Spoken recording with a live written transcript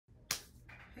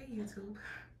YouTube.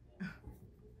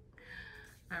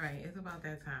 All right, it's about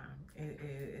that time.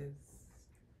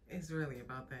 It's really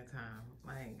about that time.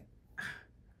 Like,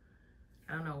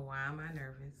 I don't know why am I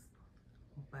nervous,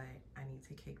 but I need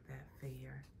to kick that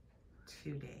fire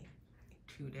today.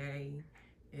 Today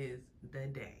is the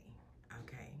day,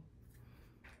 okay?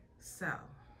 So,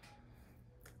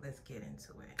 let's get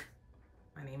into it.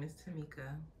 My name is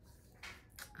Tamika.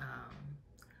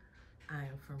 I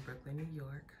am from Brooklyn, New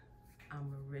York.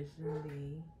 I'm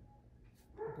originally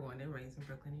born and raised in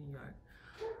Brooklyn, New York,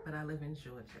 but I live in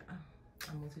Georgia.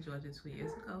 I moved to Georgia 2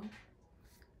 years ago.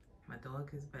 My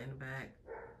dog is in the back,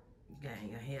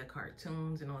 getting hair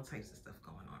cartoons and all types of stuff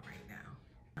going on right now.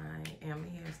 I am a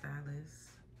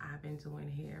hairstylist. I've been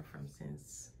doing hair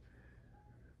since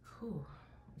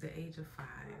the age of 5.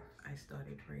 I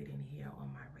started braiding hair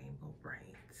on my Rainbow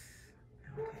Braids.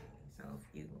 Okay, so if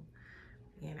you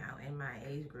know, in my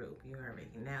age group, you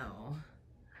already know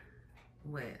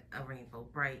what a Rainbow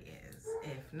Braid is.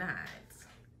 If not,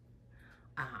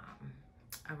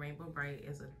 a Rainbow Braid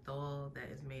is a doll that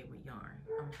is made with yarn.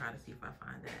 I'm gonna try to see if I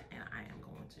find that, and I am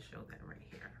going to show that right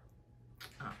here.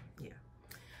 Yeah.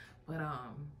 But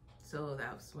so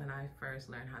that's when I first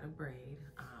learned how to braid.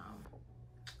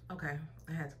 Okay,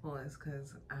 I had to pause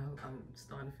because I'm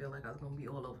starting to feel like I was gonna be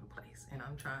all over the place, and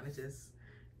I'm trying to just,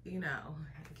 you know,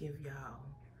 give y'all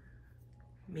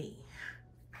me.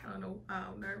 I don't know why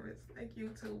I'm nervous. Like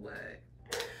YouTube, what?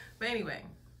 But anyway,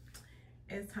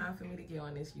 it's time for me to get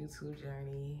on this YouTube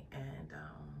journey, and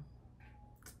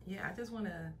yeah, I just want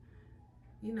to,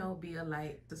 you know, be a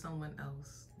light to someone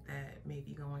else that may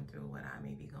be going through what I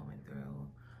may be going through.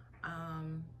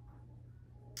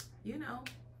 You know,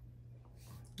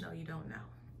 no, you don't know.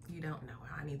 You don't know.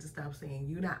 I need to stop saying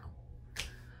you know.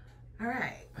 All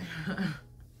right.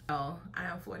 So I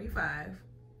am 45.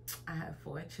 I have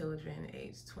 4 children,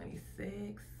 aged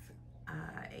 26,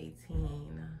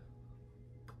 18,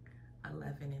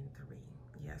 11, and 3.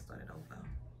 Yeah, I started over.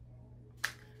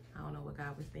 I don't know what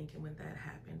God was thinking when that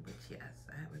happened, but yes,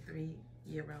 I have a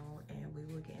 3-year-old, and we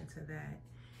will get into that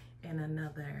in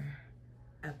another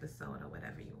episode or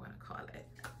whatever you want to call it.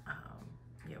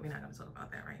 Yeah, we're not going to talk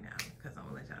about that right now because I'm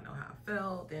going to let y'all know how I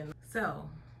felt. And so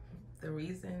the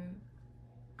reason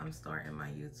I'm starting my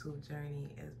YouTube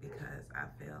journey is because I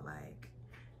feel like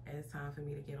it's time for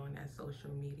me to get on that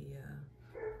social media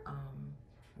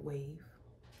wave.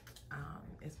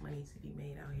 It's money to be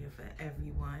made out here for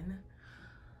everyone.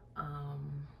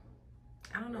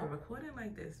 I don't know, recording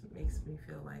like this makes me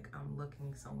feel like I'm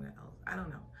looking somewhere else. I don't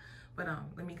know, but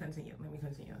let me continue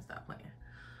and stop playing.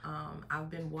 I've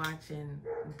been watching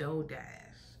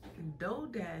DoeDash.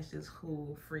 DoeDash is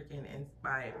who freaking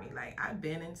inspired me. Like, I've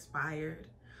been inspired,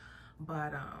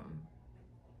 but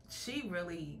she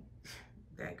really,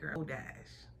 that girl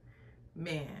DoeDash,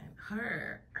 man,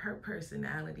 her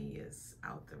personality is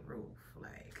out the roof.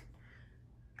 Like,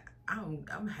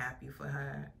 I'm happy for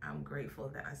her. I'm grateful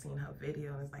that I seen her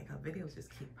videos. Like, her videos just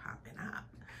keep popping up,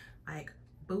 like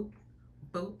boop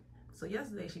boop. So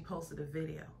yesterday she posted a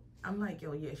video. I'm like,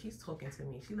 yo, yeah, she's talking to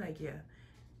me. She like, yeah,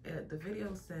 the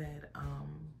video said,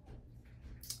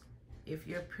 if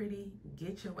you're pretty,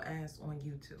 get your ass on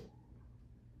YouTube.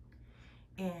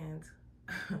 And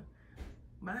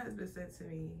my husband said to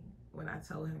me, when I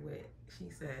told him what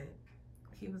she said,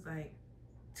 he was like,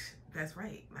 that's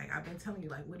right. Like, I've been telling you,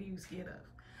 like, what are you scared of?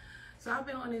 So I've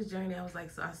been on this journey. I was like,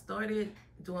 so I started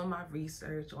doing my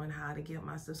research on how to get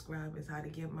my subscribers, how to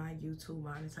get my YouTube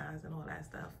monetized and all that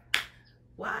stuff.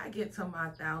 Why I get to my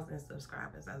 1,000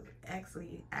 subscribers? I was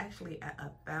actually at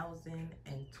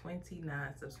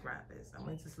 1,029 subscribers. I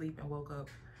went to sleep and woke up.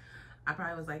 I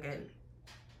probably was like at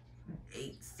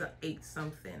 8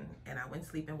 something, and I went to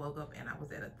sleep and woke up and I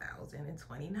was at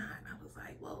 1,029. I was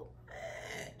like, whoa,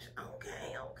 bitch,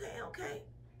 okay.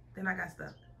 Then I got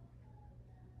stuck.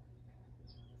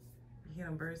 You hear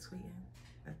them birds tweeting?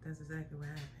 That's exactly what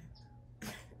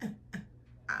happened.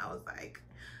 I was like,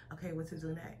 okay, what to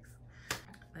do next?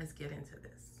 Let's get into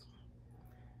this.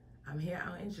 I'm here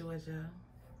out in Georgia.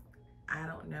 I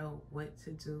don't know what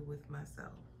to do with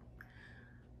myself.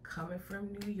 Coming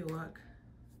from New York,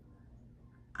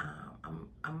 I'm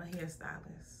a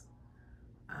hairstylist.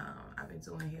 I've been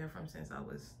doing hair since I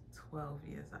was 12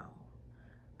 years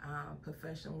old.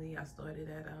 Professionally, I started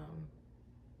at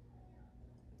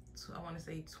I want to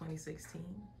say 2016.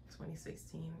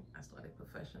 2016, I started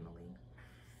professionally.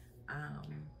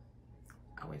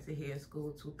 I went to hair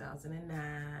school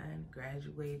 2009,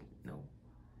 graduated, went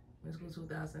to school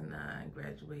 2009,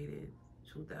 graduated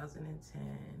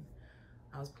 2010.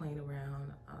 I was playing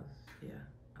around, I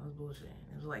was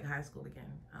bullshitting. It was like high school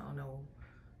again. I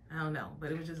don't know,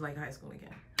 but it was just like high school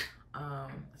again.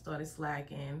 I started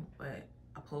slacking, but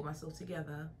I pulled myself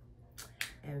together.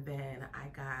 And then I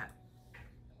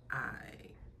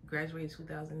graduated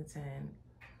 2010,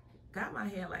 got my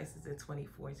hair license in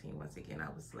 2014. Once again, I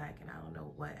was slacking. I don't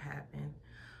know what happened,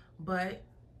 but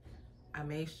I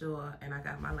made sure and I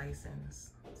got my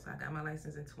license. So I got my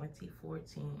license in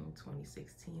 2014,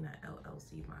 2016, I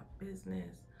LLC'd my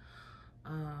business.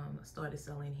 Started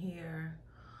selling hair.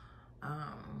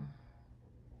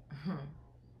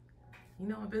 You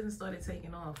know, my business started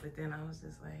taking off, but then I was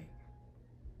just like,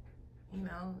 you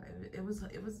know, it was a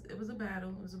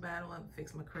battle. It was a battle. I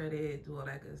fixed my credit, do all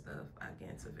that good stuff. I get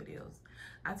into videos.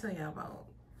 I tell y'all about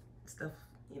stuff,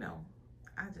 you know,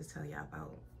 I just tell y'all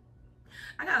about,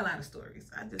 I got a lot of stories.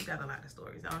 I just got a lot of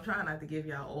stories. I'm trying not to give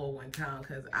y'all all one time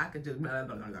because I could just blah,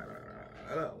 blah, blah, blah,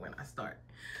 blah, when I start.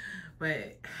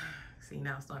 But see,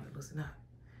 now I'm starting to loosen up.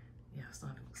 Yeah, I'm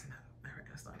starting to loosen up. All right,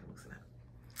 I'm starting to loosen up.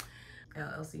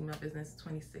 LLC my business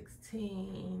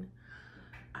 2016.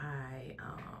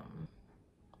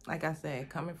 Like I said,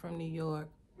 coming from New York,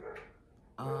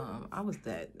 I was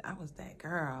that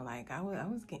girl. Like I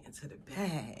was getting to the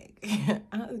bag.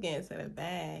 I was getting to the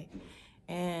bag.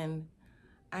 And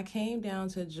I came down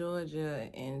to Georgia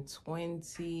in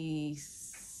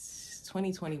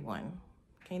 2021.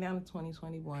 Came down to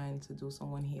 2021 to do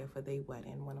someone here for their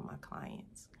wedding, one of my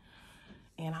clients.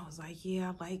 And I was like,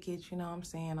 yeah, I like it. You know what I'm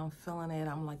saying? I'm feeling it.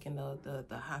 I'm liking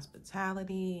the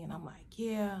hospitality. And I'm like,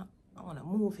 yeah, I want to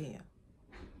move here.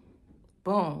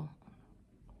 Boom.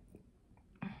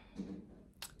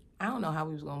 I don't know how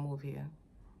we was going to move here.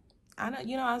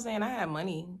 You know what I'm saying? I had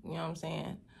money. You know what I'm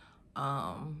saying?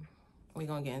 We're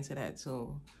going to get into that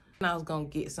too. And I was going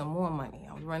to get some more money.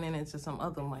 I was running into some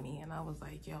other money. And I was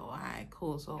like, yo, all right,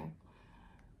 cool. So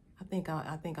I think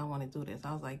I want to do this.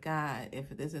 I was like, God, if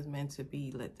this is meant to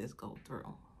be, let this go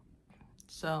through.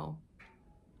 So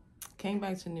came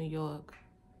back to New York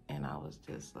and I was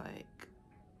just like,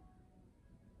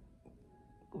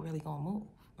 we're really gonna move.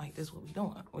 Like, this is what we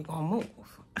doing. We're gonna move.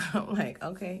 I'm like,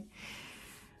 okay.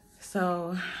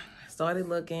 So started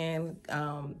looking,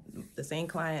 the same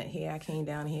client here I came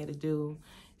down here to do,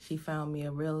 she found me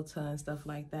a realtor and stuff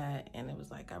like that. And it was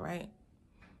like, all right,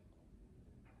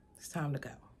 it's time to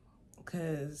go.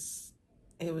 Because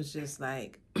it was just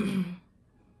like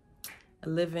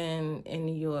living in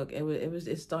New York,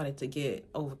 it started to get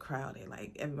overcrowded.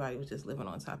 Like everybody was just living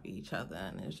on top of each other,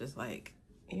 and it was just like,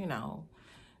 you know,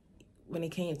 when it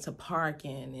came to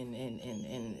parking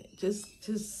and just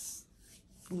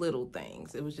little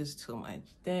things, it was just too much.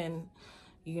 Then,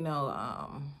 you know,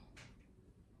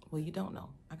 well, you don't know.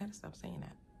 I gotta stop saying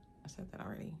that. I said that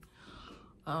already.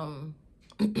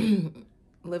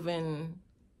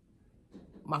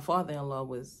 My father-in-law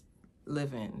was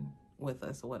living with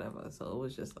us or whatever. So it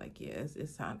was just like, yeah,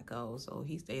 it's time to go. So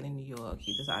he stayed in New York.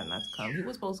 He decided not to come. He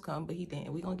was supposed to come, but he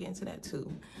didn't. We're going to get into that too.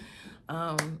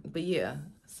 But yeah,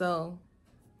 so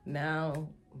now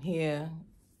I'm here,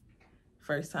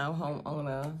 first time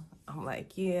homeowner. I'm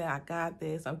like, yeah, I got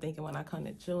this. I'm thinking when I come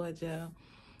to Georgia,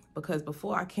 because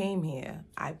before I came here,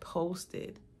 I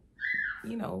posted,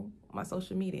 you know, my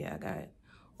social media. I got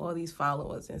all these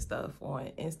followers and stuff on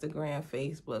Instagram,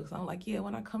 Facebook. So I'm like, yeah,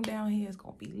 when I come down here, it's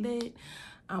going to be lit.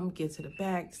 I'm going to get to the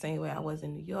back the same way I was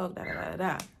in New York,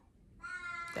 da-da-da-da-da.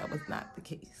 That was not the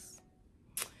case.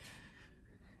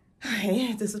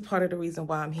 Okay, this is part of the reason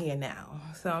why I'm here now.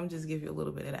 So I'm just give you a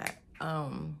little bit of that.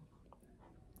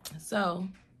 So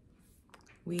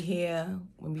we here,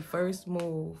 when we first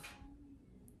moved,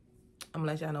 I'm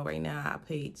going to let y'all know right now, I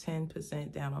paid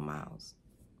 10% down on my house.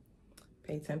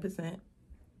 Paid 10%.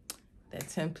 That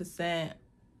 10%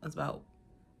 was about,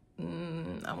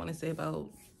 I want to say about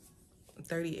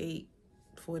 38,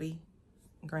 40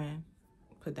 grand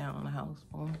put down on the house.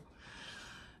 Boom.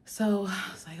 So I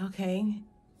was like, okay.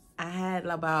 I had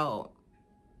about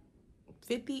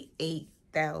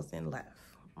 58,000 left,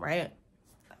 right?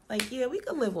 Like, yeah, we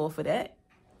could live off of that.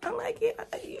 I'm like, yeah,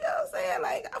 you know what I'm saying?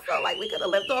 Like, I felt like we could have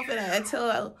lived off of that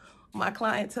until my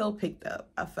clientele picked up.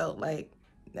 I felt like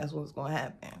that's what was going to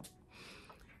happen.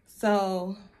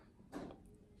 So,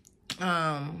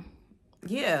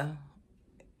 yeah,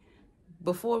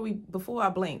 before I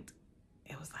blinked,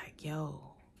 it was like, yo,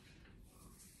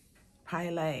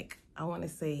 probably like, I want to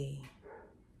say,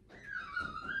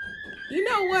 you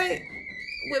know what,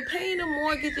 with paying the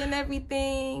mortgage and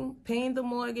everything, paying the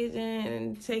mortgage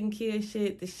and taking care of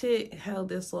shit, the shit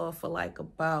held us off for like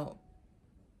about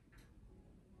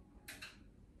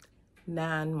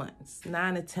 9 months,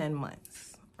 9 to 10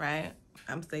 months, right?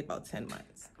 I'm gonna say about 10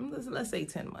 months. Let's say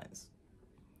 10 months.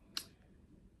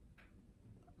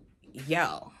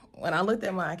 Yo, when I looked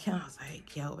at my account, I was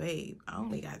like, yo, babe, I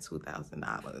only got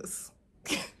 $2,000.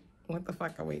 What the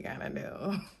fuck are we gonna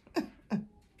do?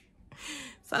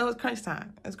 So it was crunch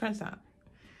time. It was crunch time.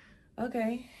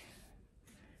 Okay.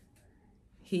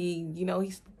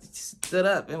 He stood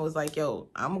up and was like, yo,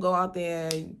 I'm gonna go out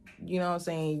there, you know what I'm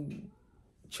saying,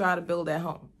 try to build that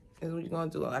home. Is what you're gonna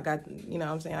do. I got, you know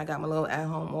what I'm saying, I got my little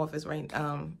at-home office, right,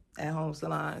 at-home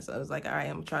salon. So I was like, all right,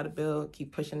 I'm gonna try to build,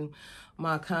 keep pushing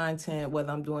my content,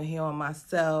 whether I'm doing hair on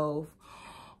myself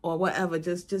or whatever,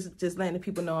 just letting the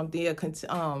people know I'm there,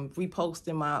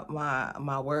 reposting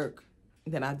my work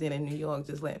that I did in New York,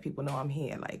 just letting people know I'm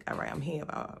here. Like, all right, I'm here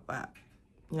about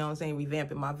you know what I'm saying,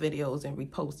 revamping my videos and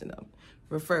reposting them,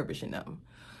 refurbishing them.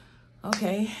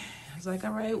 Okay, I was like,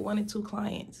 all right, 1 or 2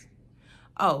 clients.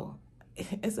 Oh,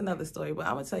 it's another story, but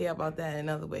I'm gonna tell you about that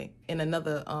in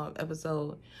another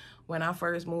episode. When I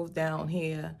first moved down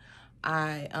here,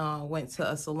 I went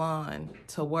to a salon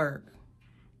to work.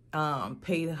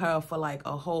 Paid her for like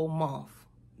a whole month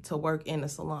to work in the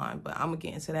salon, but I'm gonna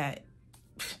get into that.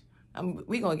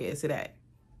 We gonna get into that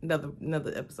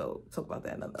another episode. Talk about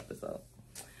that another episode.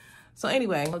 So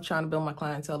anyway, I'm trying to build my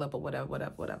clientele up or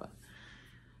whatever.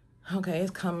 Okay,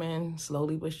 it's coming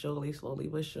slowly but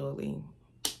surely.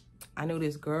 I knew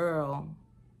this girl.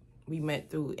 We met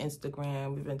through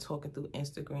Instagram. We've been talking through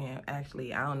Instagram.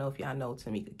 Actually, I don't know if y'all know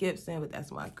Tamika Gibson, but that's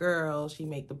my girl. She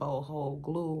make the bow hole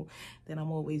glue that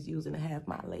I'm always using to have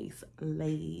my lace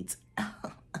laid. But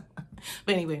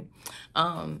anyway,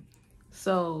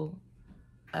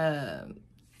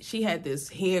 she had this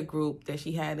hair group that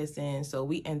she had us in, so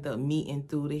we ended up meeting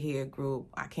through the hair group.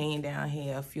 I came down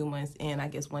here a few months in. I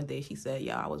guess one day she said,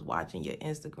 yo, I was watching your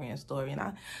Instagram story, and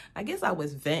I guess I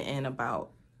was venting about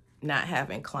not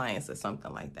having clients or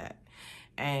something like that.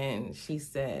 And she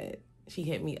said she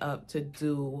hit me up to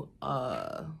do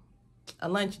a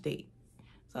lunch date.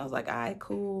 So I was like, all right,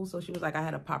 cool. So she was like, I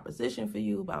had a proposition for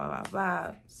you, blah, blah, blah,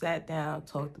 blah. Sat down,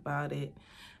 talked about it.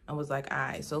 I was like, all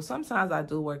right. So sometimes I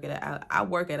do work at I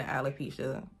work at an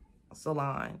alopecia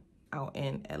salon out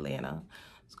in Atlanta,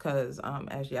 because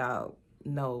as y'all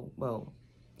know, well,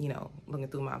 you know, looking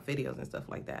through my videos and stuff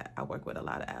like that, I work with a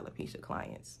lot of alopecia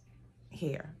clients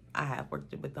here. I have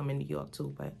worked with them in New York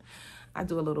too, but I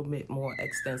do a little bit more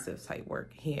extensive type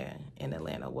work here in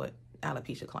Atlanta with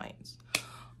alopecia clients.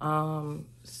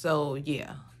 So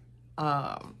yeah.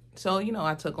 So, you know,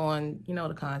 I took on, you know,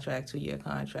 the contract, 2-year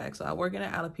contract. So I work in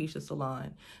an alopecia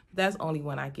salon. That's only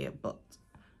when I get booked.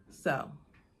 So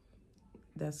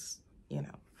that's, you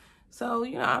know. So,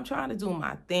 you know, I'm trying to do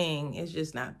my thing. It's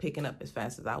just not picking up as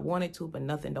fast as I wanted to, but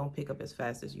nothing don't pick up as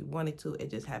fast as you want it to. It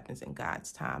just happens in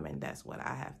God's time, and that's what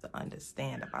I have to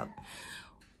understand about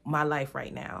my life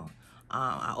right now.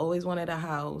 I always wanted a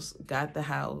house, got the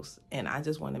house, and I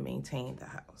just want to maintain the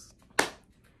house.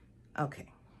 Okay.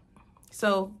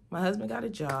 So my husband got a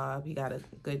job. He got a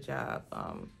good job,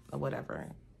 or whatever,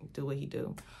 do what he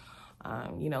do.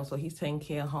 You know, so he's taking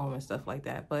care of home and stuff like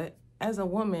that. But as a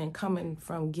woman coming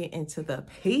from getting to the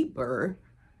paper,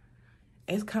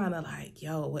 it's kind of like,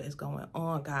 yo, what is going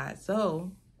on, God?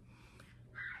 So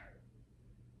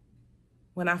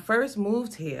when I first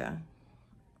moved here,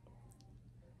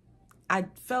 I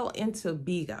fell into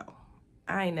Bigo.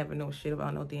 I ain't never know shit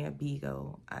about no damn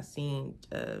Bigo. I seen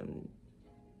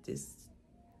this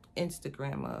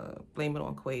Instagram, Blame It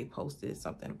on Quay, posted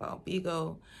something about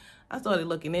Bigo. I started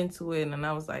looking into it, and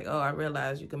I was like, oh, I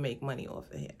realized you can make money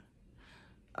off of here.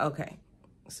 Okay,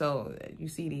 so you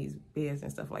see these bids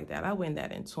and stuff like that. I win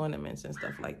that in tournaments and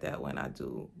stuff like that when I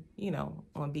do, you know,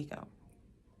 on Bigo.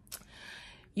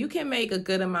 You can make a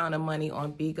good amount of money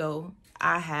on Bigo.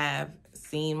 I have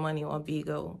seen money on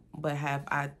Bigo, but have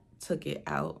I took it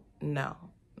out? No.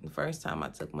 The first time I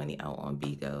took money out on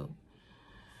Bigo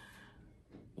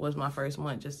was my first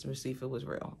month, just to see if it was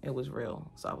real. It was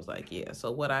real. So I was like, yeah. So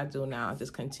what I do now, I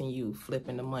just continue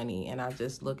flipping the money, and I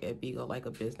just look at Bigo like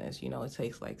a business. You know, it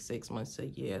takes like 6 months to a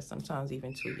year, sometimes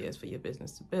even 2 years for your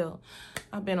business to build.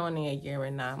 I've been on there 1 year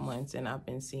and 9 months, and I've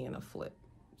been seeing a flip.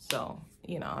 So,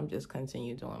 you know, I'm just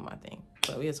continue doing my thing.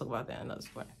 So we'll talk about that in another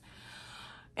spot.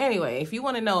 Anyway, if you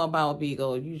want to know about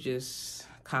Bigo, you just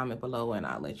comment below and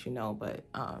I'll let you know. But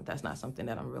that's not something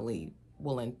that I'm really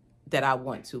willing, that I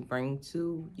want to bring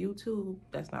to YouTube.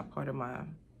 That's not part of my,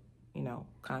 you know,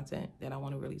 content that I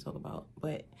want to really talk about.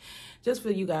 But just for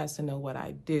you guys to know what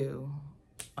I do,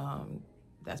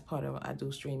 that's part of, I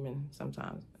do streaming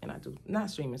sometimes, and I do not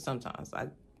streaming sometimes. I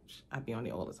be on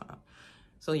there all the time.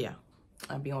 So yeah,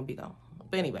 I be on Bigo.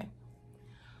 But anyway,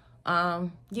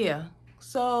 yeah.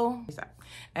 So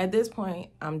at this point,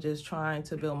 I'm just trying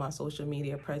to build my social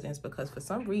media presence, because for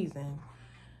some reason,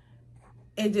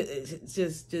 it's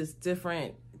just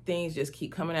different things just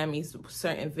keep coming at me.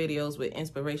 Certain videos with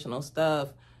inspirational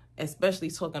stuff, especially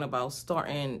talking about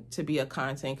starting to be a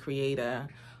content creator.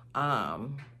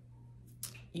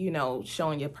 You know,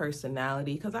 showing your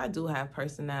personality, because I do have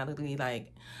personality.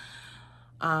 Like,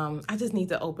 I just need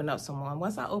to open up some more.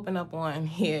 Once I open up on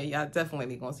here, y'all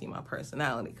definitely gonna see my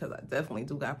personality, because I definitely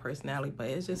do got personality. But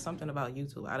it's just something about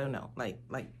YouTube. I don't know. Like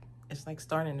it's like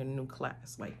starting a new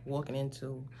class, like walking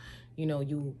into, you know,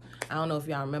 I don't know if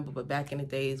y'all remember, but back in the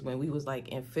days when we was like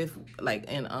in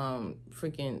freaking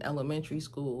elementary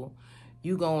school,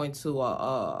 you go into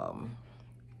a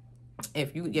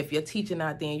if you're teaching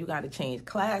out there and you got to change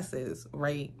classes,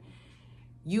 right?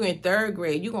 You in 3rd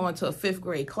grade, you going to a 5th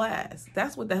grade class.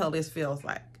 That's what the hell this feels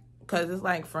like. Because it's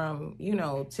like from, you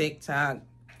know, TikTok,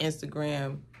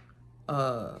 Instagram,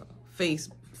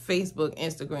 Facebook,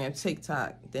 Instagram,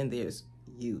 TikTok, then there's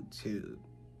YouTube.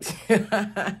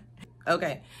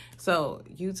 Okay, so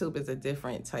YouTube is a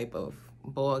different type of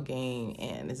ball game,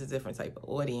 and it's a different type of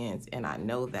audience, and I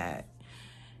know that.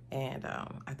 And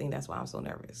I think that's why I'm so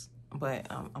nervous. But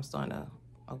I'm starting to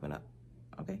open up,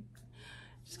 okay?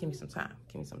 Just give me some time.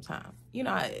 Give me some time. You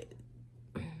know,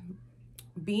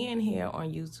 being here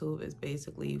on YouTube is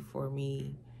basically for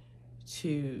me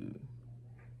to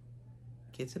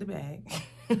get to the bag.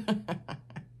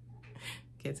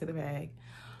 Get to the bag.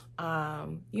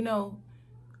 You know,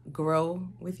 grow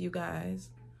with you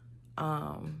guys.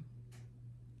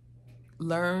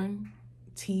 Learn,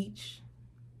 teach,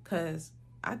 because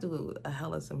I do a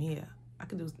hell of some hair. I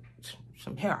could do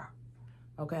some hair,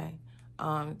 okay?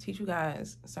 Teach you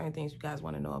guys certain things you guys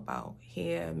want to know about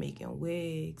hair, making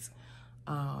wigs,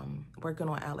 working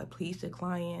on alopecia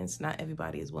clients. Not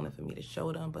everybody is willing for me to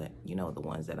show them, but you know, the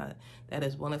ones that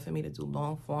is willing for me to do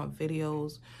long form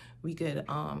videos, we could,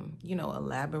 you know,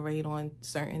 elaborate on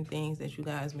certain things that you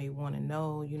guys may want to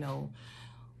know. You know,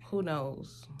 who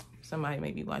knows? Somebody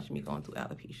may be watching me going through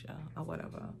alopecia or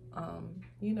whatever.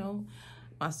 You know,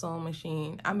 my sewing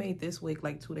machine. I made this wig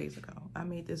like 2 days ago. I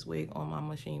made this wig on my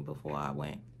machine before I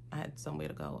went. I had somewhere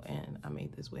to go, and I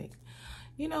made this wig.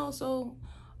 You know, so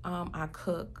I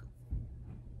cook,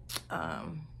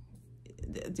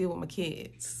 deal with my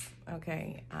kids,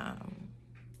 okay?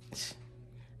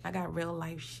 I got real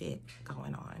life shit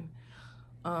going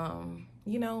on.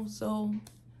 You know, so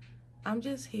I'm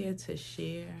just here to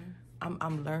share.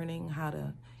 I'm learning how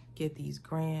to get these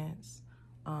grants.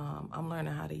 I'm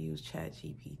learning how to use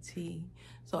ChatGPT.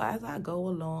 So as I go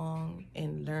along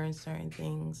and learn certain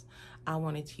things, I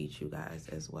want to teach you guys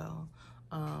as well.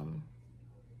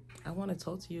 I want to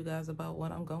talk to you guys about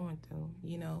what I'm going through.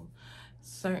 You know,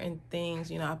 certain things,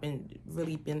 you know, I've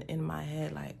really been in my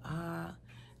head like,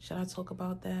 should I talk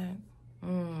about that?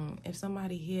 If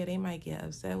somebody here, they might get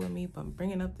upset with me for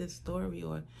bringing up this story,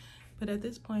 but at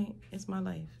this point, it's my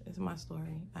life. It's my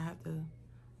story. I have to,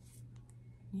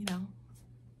 you know,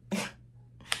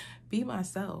 be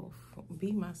myself.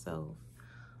 Be myself.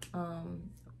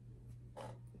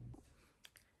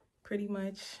 Pretty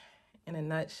much, in a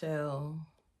nutshell,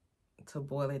 to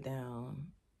boil it down,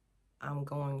 I'm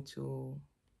going to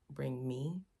bring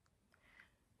me,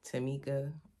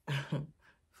 Tamika,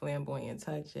 Flamboyant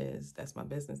Touches, that's my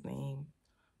business name,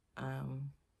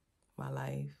 my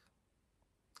life,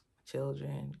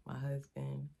 children, my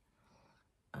husband,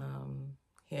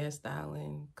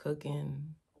 hairstyling,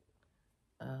 cooking,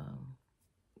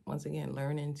 once again,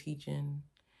 learning, teaching,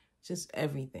 just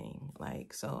everything.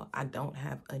 Like, so I don't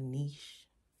have a niche.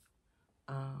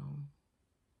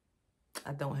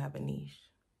 I don't have a niche.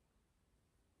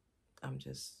 I'm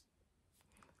just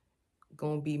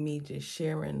gonna be me, just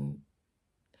sharing,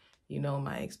 you know,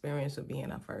 my experience of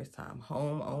being a first-time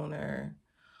homeowner,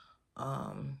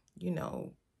 you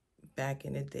know, back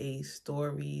in the day,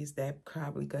 stories that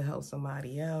probably could help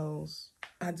somebody else.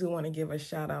 I do want to give a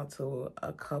shout out to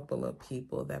a couple of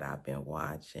people that I've been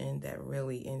watching that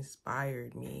really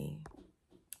inspired me.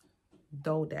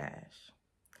 DoDash.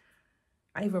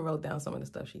 I even wrote down some of the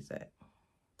stuff she said.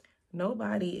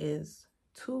 Nobody is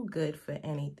too good for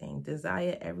anything.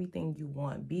 Desire everything you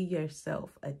want. Be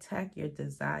yourself. Attack your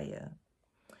desire.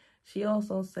 She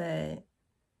also said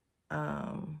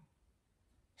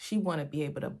she want to be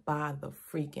able to buy the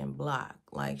freaking block.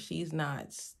 Like, she's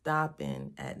not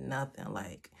stopping at nothing.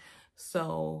 Like,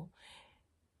 so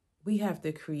we have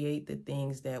to create the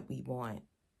things that we want.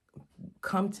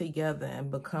 Come together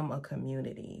and become a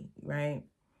community, right?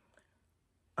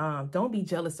 Don't be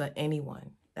jealous of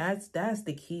anyone. That's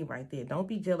the key right there. Don't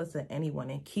be jealous of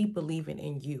anyone, and keep believing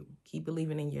in you. Keep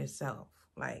believing in yourself.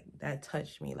 Like, that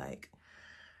touched me. Like,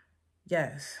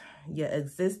 yes, your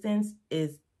existence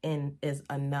is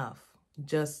enough.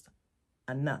 Just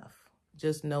enough.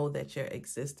 Just know that your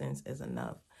existence is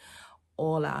enough.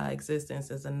 All our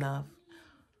existence is enough.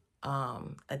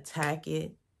 Attack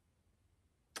it.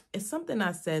 It's something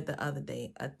I said the other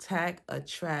day. Attack,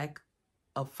 attract,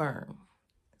 affirm.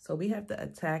 So we have to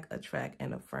attack, attract,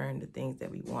 and affirm the things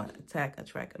that we want. Attack,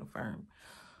 attract, and affirm.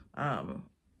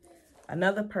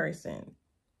 Another person,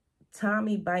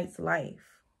 Tommy Bites Life.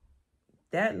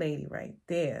 That lady right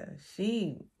there,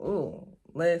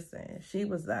 listen, she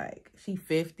was like, she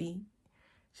 50.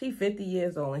 She 50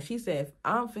 years old. And she said, if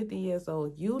I'm 50 years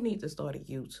old, you need to start a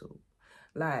YouTube.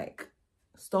 Like,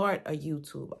 start a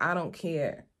YouTube. I don't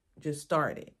care. Just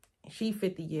start it. She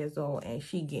 50 years old and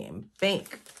she getting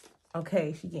banked.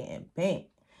 Okay, she getting banked.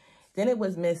 Then it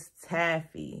was Miss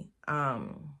Taffy.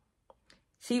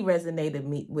 She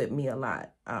resonated with me a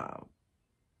lot.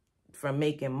 From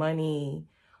making money,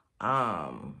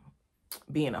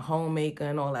 being a homemaker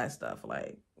and all that stuff.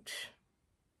 Like,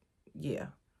 yeah.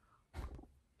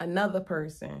 Another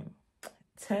person,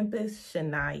 Tempest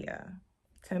Shania.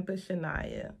 Tempest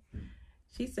Shania.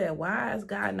 She said, why is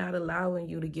God not allowing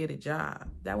you to get a job?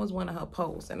 That was one of her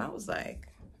posts. And I was like,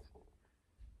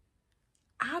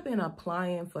 I've been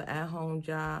applying for at-home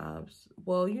jobs.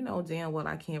 Well, you know damn well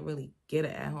I can't really get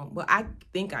it at home. Well, I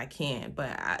think I can,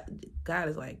 but God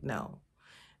is like, no,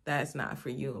 that's not for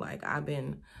you. Like, I've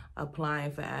been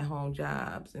applying for at-home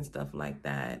jobs and stuff like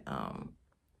that.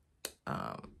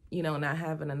 You know, not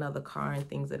having another car and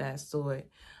things of that sort.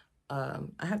 I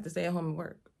have to stay at home and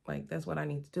work. Like, that's what I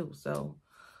need to do. So,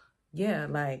 yeah,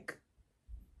 like,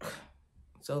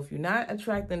 so if you're not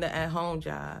attracting the at-home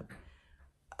job,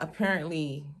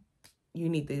 apparently you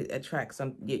need to attract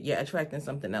you're attracting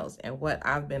something else. And what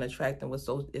I've been attracting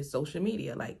is social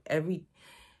media. Like, every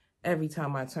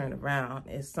time I turn around,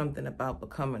 it's something about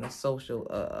becoming a social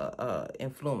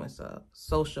influencer,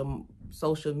 social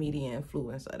media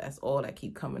influencer. That's all that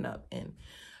keep coming up. And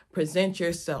present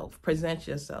yourself.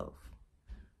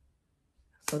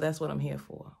 So that's what I'm here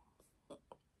for.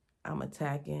 I'm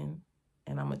attacking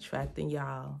and I'm attracting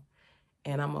y'all,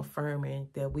 and I'm affirming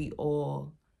that we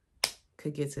all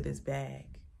could get to this bag.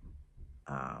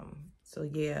 So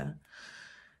yeah,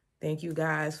 thank you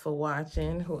guys for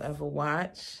watching. Whoever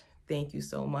watched, thank you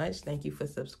so much. Thank you for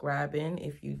subscribing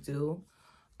if you do.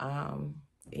 And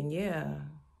yeah,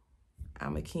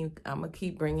 I'm gonna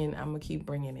keep bringing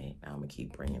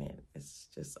it. It's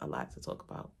just a lot to talk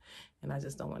about, and I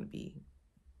just don't want to be.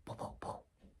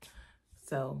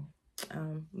 So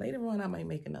later on, I might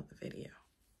make another video.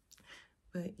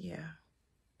 But yeah,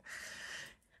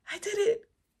 I did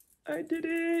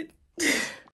it.